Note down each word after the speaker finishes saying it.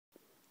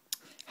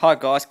Hi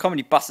guys,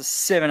 Comedy Busters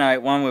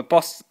 781. We're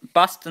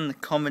busting the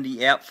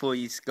comedy out for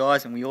you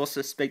guys, and we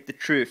also speak the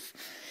truth.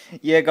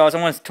 Yeah guys,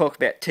 I wanted to talk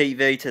about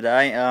TV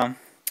today.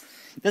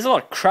 There's a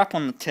lot of crap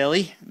on the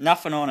telly,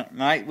 nothing on it,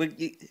 mate.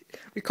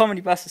 With Comedy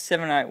Busters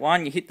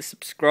 781, you hit the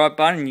subscribe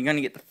button and you're going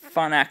to get the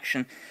fun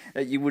action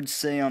that you would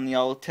see on the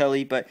old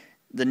telly, but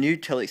the new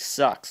telly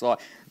sucks. Like,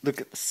 look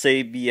at the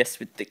CBS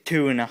with the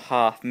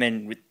 2.5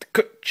 Men, with the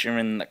Kutcher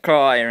and the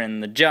Cryer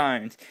and the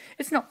Jones.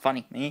 It's not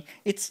funny, man.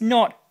 It's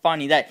not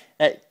funny. That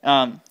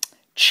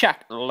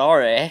Chuck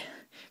Lorre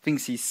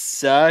thinks he's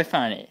so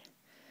funny,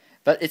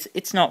 but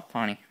it's not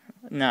funny.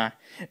 No.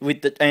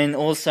 And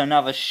also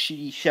another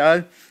shitty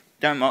show.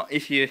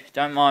 If you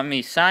don't mind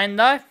me saying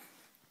though.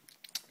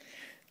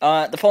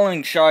 The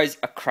following shows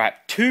are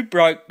crap. Two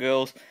Broke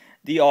Girls,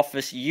 The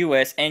Office,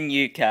 US and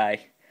UK.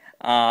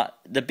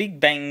 The Big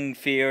Bang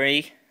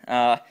Theory,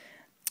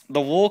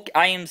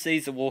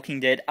 AMC's The Walking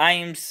Dead,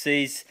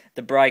 AMC's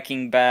The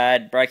Breaking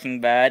Bad.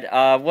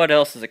 What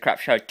else is a crap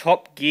show?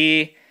 Top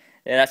Gear,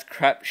 yeah, that's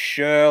crap.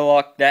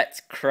 Sherlock, that's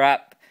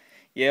crap.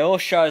 Yeah, all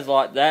shows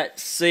like that.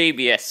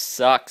 CBS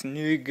sucks.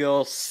 New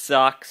Girl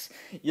sucks.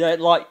 Yeah,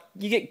 like,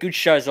 you get good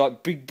shows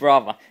like Big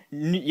Brother,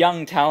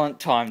 Young Talent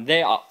Time.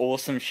 They are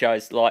awesome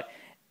shows like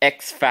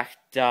X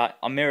Factor,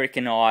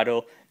 American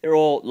Idol. They're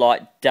all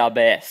like the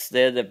best.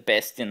 They're the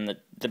best in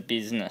the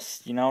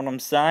business. You know what I'm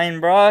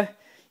saying, bro?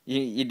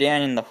 You're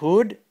down in the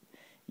hood.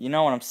 You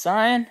know what I'm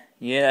saying?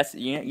 Yeah, that's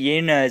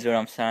you knows what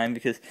I'm saying,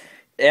 because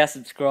our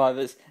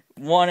subscribers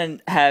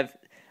want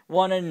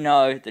to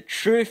know the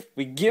truth.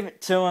 We give it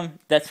to them.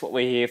 That's what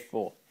we're here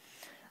for.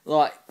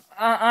 Like,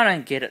 I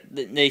don't get it.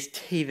 These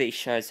TV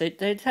shows, they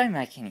don't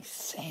make any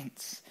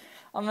sense.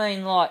 I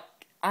mean, like,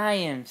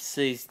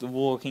 AMC's The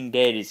Walking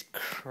Dead is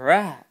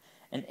crap.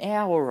 An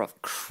hour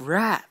of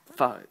crap,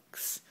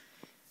 folks.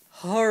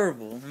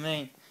 Horrible. I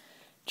mean,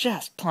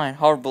 just plain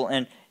horrible.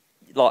 And,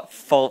 like,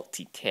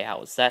 Faulty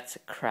Towers, that's a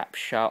crap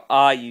show.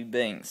 Are You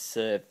Being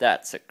Served?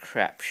 That's a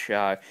crap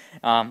show.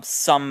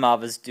 Some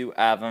Mothers Do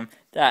Have 'Em.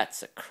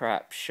 That's a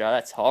crap show.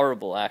 That's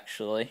horrible,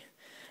 actually.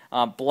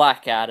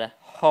 Blackadder,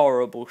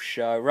 horrible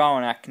show.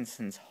 Rowan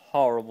Atkinson's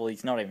horrible.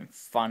 He's not even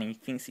funny. He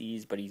thinks he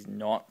is, but he's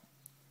not.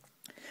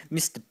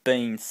 Mr.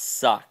 Bean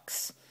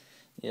sucks.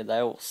 Yeah, they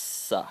all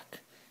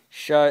suck.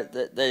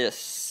 They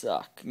just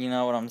suck. You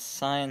know what I'm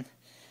saying?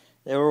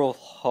 They're all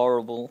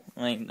horrible.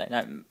 I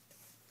mean,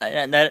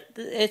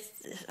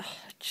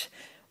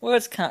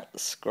 words can't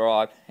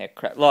describe how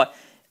crap. Like,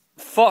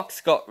 Fox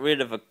got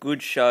rid of a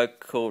good show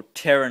called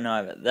Terra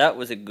Nova. That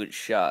was a good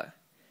show.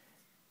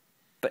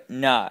 But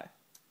no,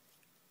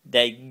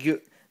 they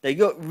got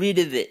rid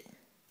of it.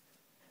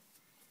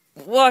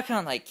 Why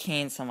can't they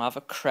can some other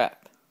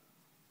crap?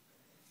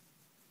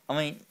 I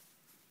mean,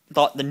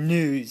 like the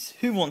news.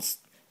 Who wants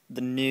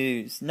the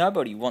news?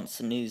 Nobody wants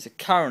the news. A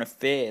current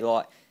affair,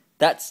 like,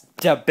 that's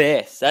the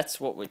best.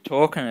 That's what we're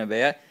talking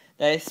about.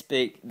 They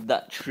speak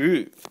the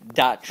truth.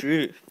 The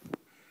truth.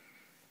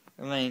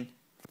 I mean,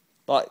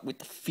 like with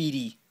the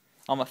fiddy.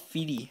 I'm a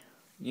fiddy.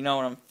 You know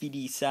what I'm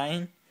fiddy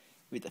saying?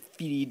 With the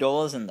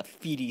 $50 and the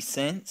 50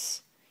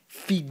 cents.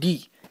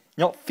 Fiddy.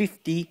 Not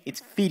 50,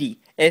 it's fiddy.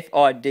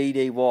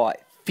 Fiddy.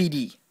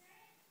 Fiddy.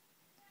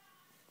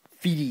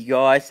 Fiddy,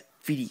 guys.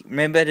 Fiddy.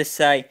 Remember to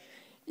say,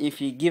 if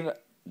you give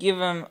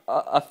them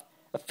a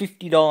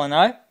 $50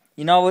 note,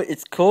 you know what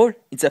it's called?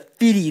 It's a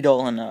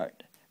 $50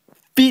 note.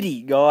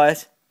 Fiddy,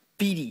 guys.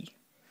 Fiddy.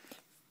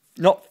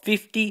 Not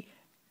 50,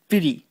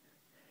 fiddy.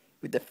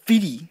 With the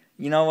fiddy.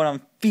 You know what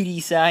I'm fiddy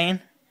saying?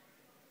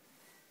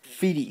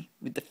 Fiddy.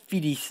 With the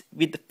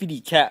fiddy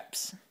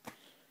caps.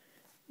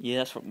 Yeah,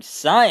 that's what we're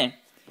saying.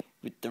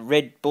 With the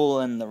Red Bull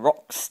and the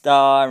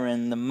Rockstar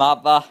and the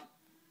Mother.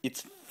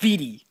 It's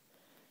fiddy.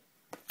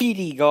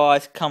 Fiddy,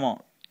 guys. Come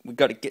on. We've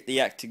got to get the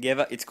act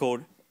together. It's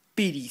called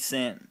 50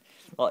 cent.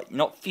 Like,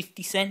 not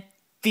 50 cent,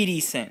 50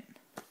 cent.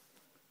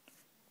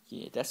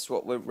 Yeah, that's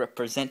what we're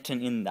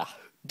representing in the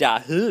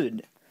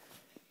hood.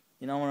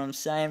 You know what I'm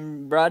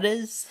saying,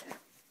 brothers?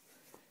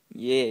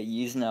 Yeah,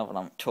 you know what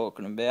I'm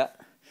talking about.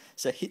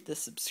 So hit the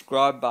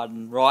subscribe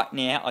button right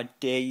now. I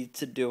dare you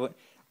to do it.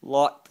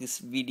 Like this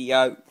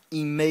video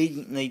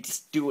immediately.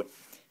 Just do it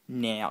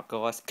now,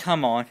 guys.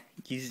 Come on.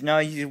 You know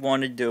you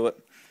want to do it.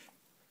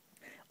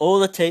 All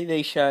the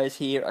TV shows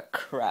here are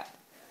crap.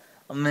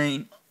 I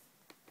mean,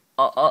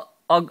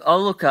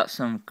 I'll look up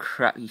some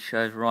crappy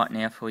shows right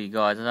now for you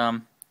guys.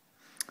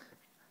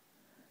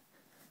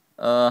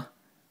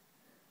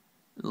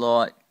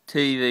 Like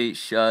TV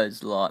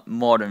shows like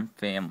Modern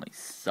Family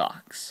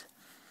sucks.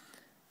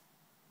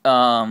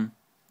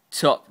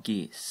 Top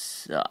Gear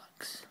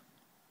sucks.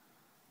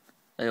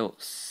 They all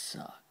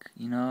suck.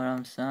 You know what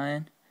I'm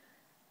saying?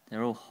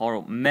 They're all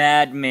horrible.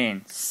 Mad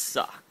Men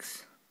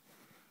sucks.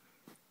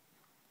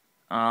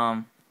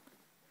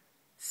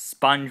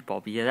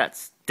 SpongeBob, yeah,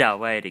 that's the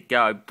way to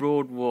go.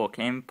 Broadwalk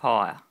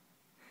Empire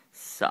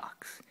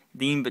sucks.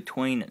 The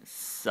In-Betweeners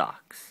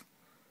sucks.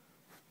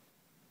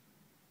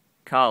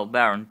 Carl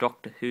Barron,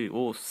 Doctor Who,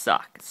 all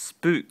suck.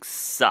 Spooks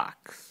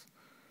sucks.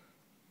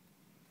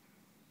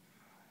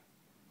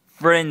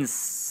 Friends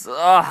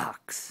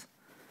sucks.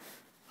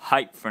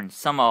 Hate Friends.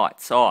 Summer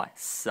Heights High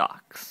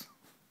sucks.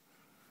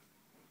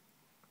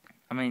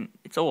 I mean,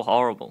 it's all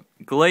horrible.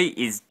 Glee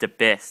is the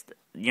best.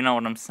 You know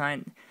what I'm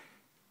saying?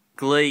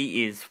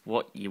 Glee is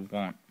what you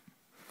want.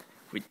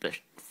 With the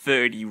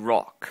 30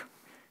 Rock.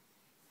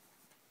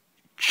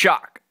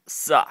 Chuck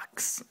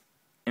sucks.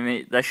 I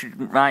mean, they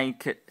should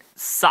make it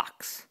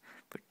sucks.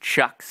 But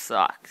Chuck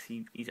sucks.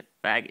 He's a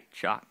faggot,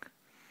 Chuck.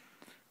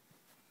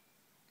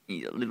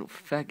 He's a little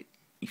faggot.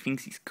 He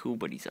thinks he's cool,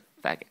 but he's a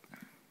faggot.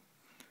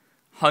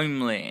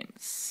 Homeland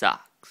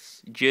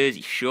sucks. Jersey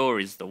Shore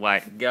is the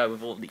way to go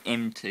with all the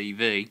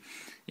MTV.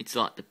 It's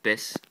like the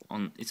best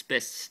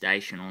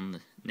station on the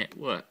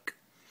network.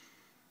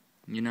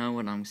 You know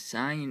what I'm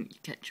saying? You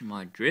catching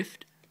my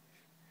drift?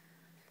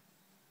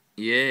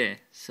 Yeah,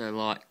 so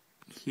like,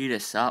 hit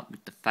us up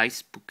with the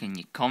Facebook and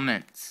your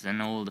comments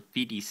and all the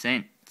 50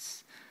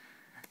 cents.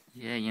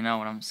 Yeah, you know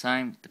what I'm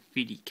saying? With the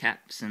 50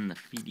 caps and the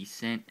 50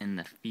 cent and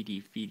the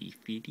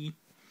 50.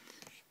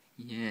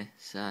 Yeah,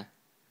 so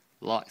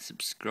like,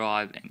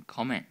 subscribe and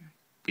comment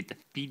with the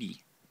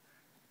 50.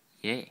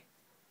 Yeah,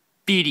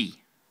 50.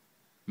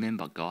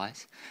 Remember,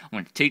 guys, I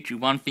want to teach you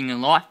one thing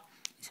in life.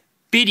 It's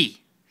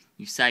 50.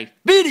 You say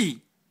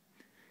 50.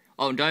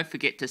 Oh, and don't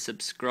forget to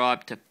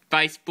subscribe to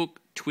Facebook,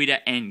 Twitter,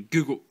 and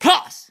Google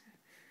Plus.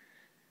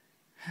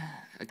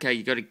 Okay,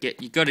 you gotta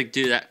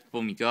do that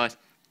for me, guys.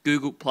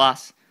 Google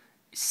Plus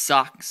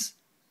sucks.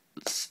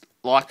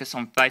 Like us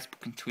on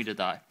Facebook and Twitter,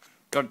 though.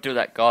 Gotta do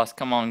that, guys.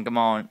 Come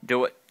on,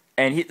 do it.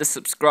 And hit the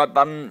subscribe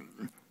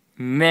button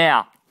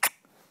now.